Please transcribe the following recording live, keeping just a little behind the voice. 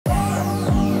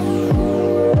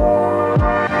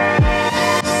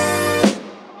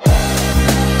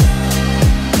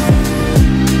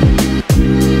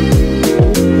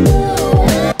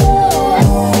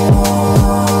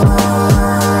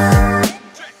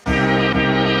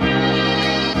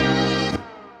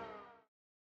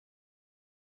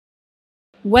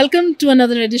Welcome to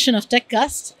another edition of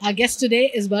TechCast. Our guest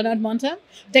today is Montel,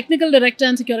 Technical Director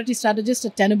and Security Strategist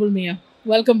at Tenable MEA.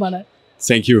 Welcome, Bernard.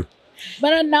 Thank you.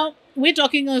 Bernard, now we're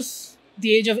talking of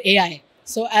the age of AI.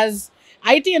 So as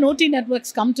IT and OT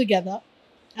networks come together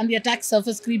and the attack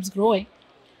surface keeps growing,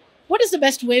 what is the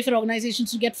best way for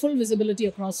organizations to get full visibility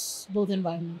across both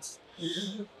environments?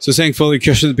 So thanks for the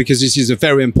question, because this is a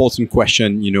very important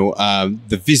question.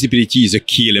 The visibility is a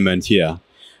key element here.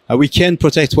 We can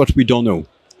protect what we don't know.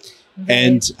 Right.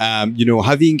 And,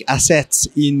 having assets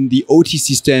in the OT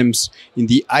systems, in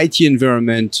the IT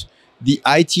environment, the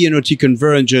IT and OT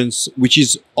convergence, which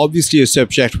is obviously a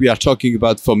subject we are talking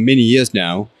about for many years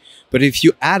now. But if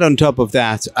you add on top of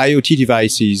that IoT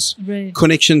devices, right,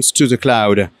 connections to the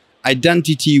cloud,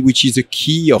 identity, which is the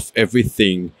key of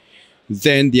everything,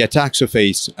 then the attack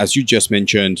surface, as you just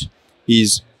mentioned,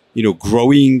 is,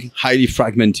 growing, highly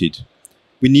fragmented.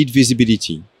 We need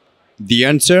visibility. The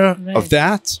answer right of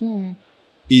that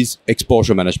is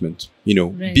exposure management.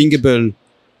 Right, being able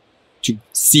to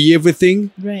see everything,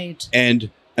 right,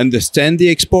 and understand the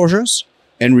exposures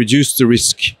and reduce the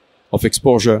risk of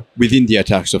exposure within the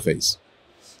attack surface.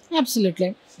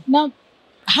 Absolutely. Now,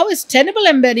 how is Tenable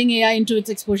embedding AI into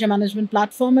its exposure management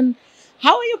platform, and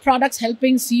how are your products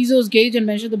helping CISOs gauge and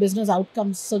measure the business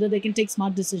outcomes so that they can take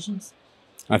smart decisions?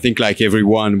 I think, like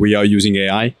everyone, we are using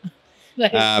AI.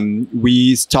 Right.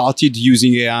 We started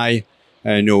using AI,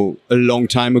 a long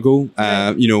time ago,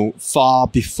 right, far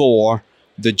before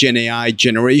the Gen AI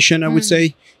generation, I would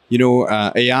say.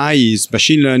 AI is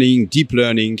machine learning, deep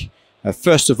learning.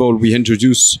 First of all, we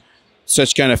introduced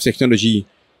such kind of technology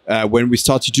when we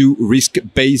started to do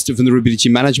risk-based vulnerability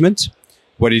management.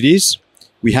 What it is,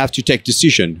 we have to take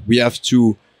decision. We have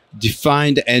to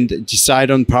define and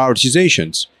decide on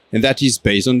prioritizations. And that is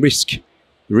based on risk.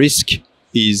 Risk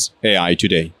is AI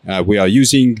today. We are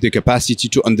using the capacity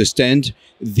to understand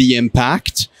the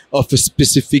impact of a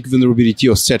specific vulnerability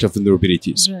or set of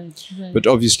vulnerabilities. Right. But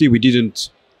obviously, we didn't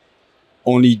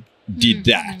only did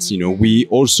that. We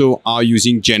also are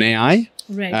using Gen AI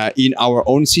right in our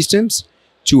own systems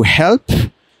to help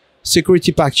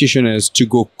security practitioners to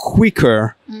go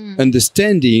quicker,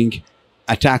 understanding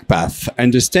attack path,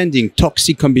 understanding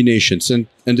toxic combinations, and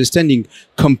understanding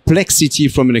complexity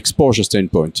from an exposure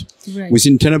standpoint. Right.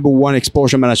 Within Tenable One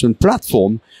Exposure Management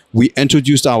Platform, we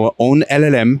introduced our own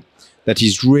LLM that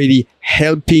is really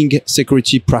helping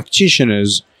security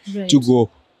practitioners right to go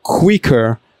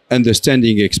quicker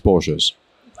understanding exposures.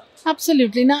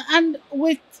 Absolutely. Now, and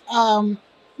with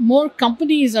more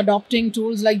companies adopting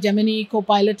tools like Gemini,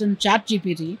 Copilot, and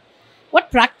ChatGPT, what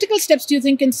practical steps do you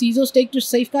think can CISOs take to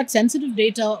safeguard sensitive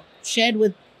data shared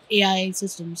with AI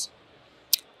systems?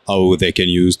 Oh, they can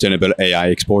use Tenable AI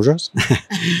exposures.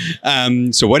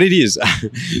 So what it is,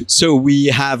 so we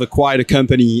have acquired a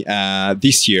company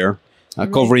this year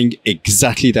covering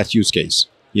exactly that use case.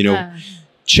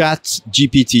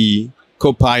 ChatGPT,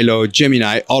 Copilot,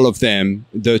 Gemini, all of them,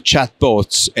 the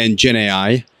chatbots and Gen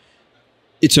AI,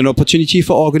 it's an opportunity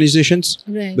for organizations,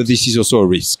 right, but this is also a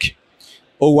risk.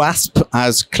 OWASP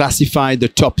has classified the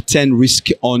top 10 risk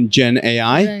on Gen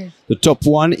AI. Right. The top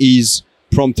one is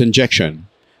prompt injection.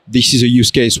 This is a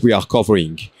use case we are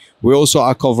covering. We also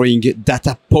are covering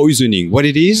data poisoning. What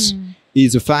it is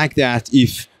the fact that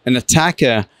if an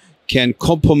attacker can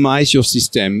compromise your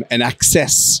system and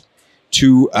access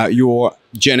to your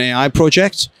Gen AI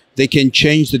project, they can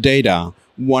change the data.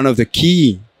 One of the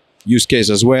key use cases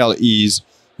as well is,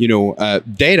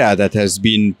 data that has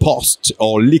been posted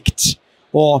or leaked,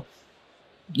 or,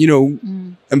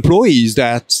 employees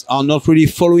that are not really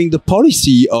following the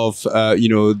policy of,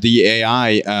 the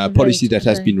AI policy that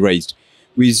has been raised.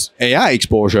 With AI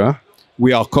exposure,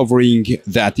 we are covering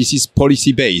that. This is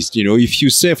policy-based. If you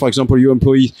say, for example, your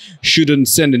employee shouldn't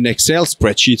send an Excel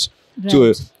spreadsheet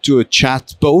right to a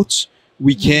chat bot,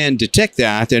 we can detect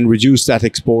that and reduce that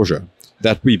exposure.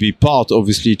 That will be part,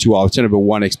 obviously, to our Tenable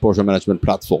One Exposure Management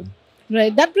Platform.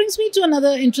 Right. That brings me to another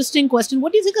interesting question.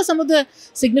 What do you think are some of the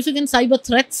significant cyber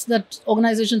threats that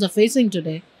organizations are facing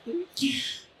today?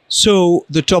 So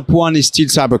the top one is still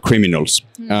cyber criminals.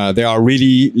 They are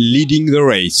really leading the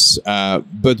race.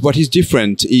 But what is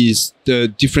different is the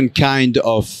different kind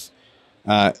of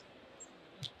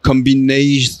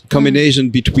combination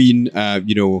between,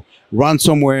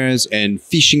 ransomwares and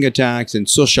phishing attacks and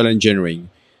social engineering.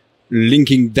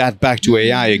 Linking that back to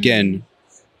AI again,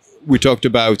 we talked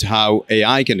about how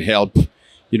AI can help,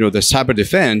 the cyber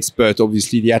defense, but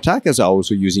obviously the attackers are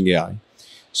also using AI.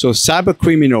 So cyber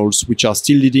criminals, which are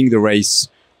still leading the race,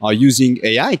 are using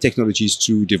AI technologies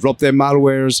to develop their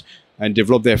malwares and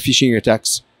develop their phishing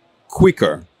attacks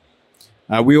quicker.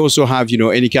 We also have,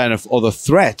 any kind of other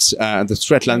threats. The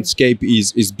threat landscape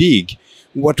is big.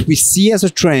 What we see as a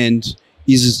trend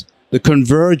is the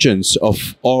convergence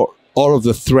of all of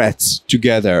the threats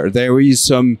together. There is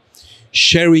some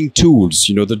sharing tools.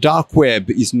 The dark web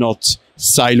is not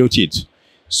siloed.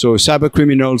 So cyber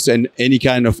criminals and any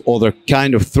kind of other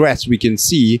kind of threats we can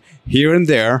see here and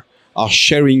there are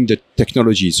sharing the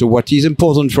technology. So what is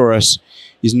important for us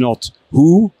is not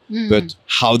who, but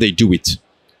how they do it.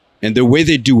 And the way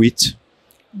they do it,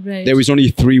 there is only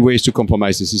 3 ways to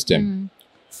compromise the system.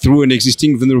 Through an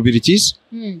existing vulnerability,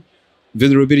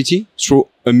 through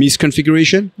a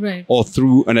misconfiguration, or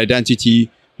through an identity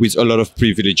with a lot of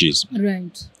privileges.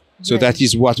 So that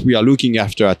is what we are looking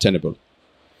after at Tenable.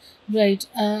 Right.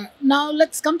 Now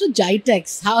let's come to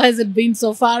GITEX. How has it been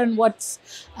so far, and what's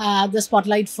the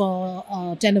spotlight for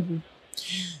Tenable?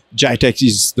 GITEX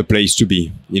is the place to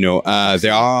be.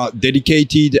 There are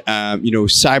dedicated,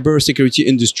 cybersecurity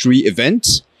industry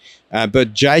events,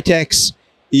 but GITEX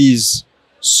is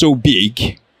so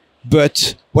big.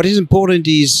 But what is important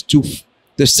is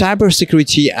the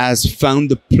cybersecurity has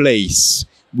found a place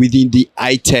within the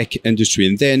high-tech industry,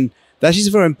 and then that is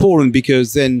very important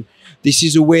because then this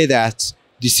is a way that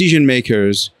decision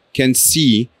makers can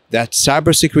see that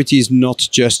cybersecurity is not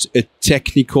just a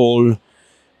technical,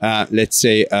 let's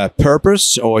say,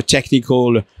 purpose or a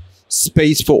technical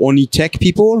space for only tech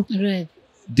people.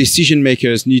 Decision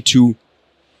makers need to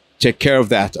take care of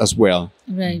that as well.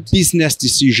 Business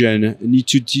decision need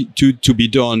to be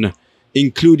done,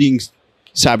 including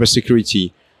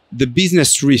cybersecurity. The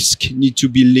business risk need to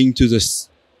be linked to the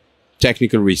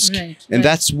technical risk. And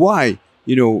that's why,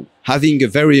 having a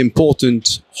very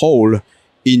important role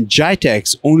in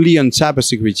GITEX only on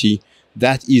cybersecurity,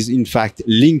 that is in fact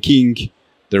linking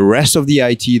the rest of the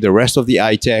IT, the rest of the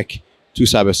high-tech to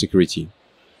cybersecurity.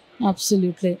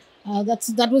 Absolutely.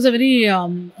 That was a very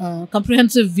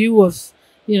comprehensive view of,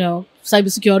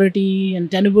 cybersecurity and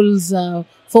Tenable's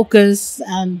focus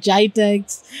and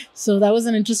GITEX. So that was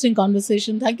an interesting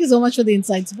conversation. Thank you so much for the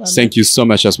insights. Thank you so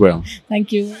much as well.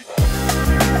 Thank you.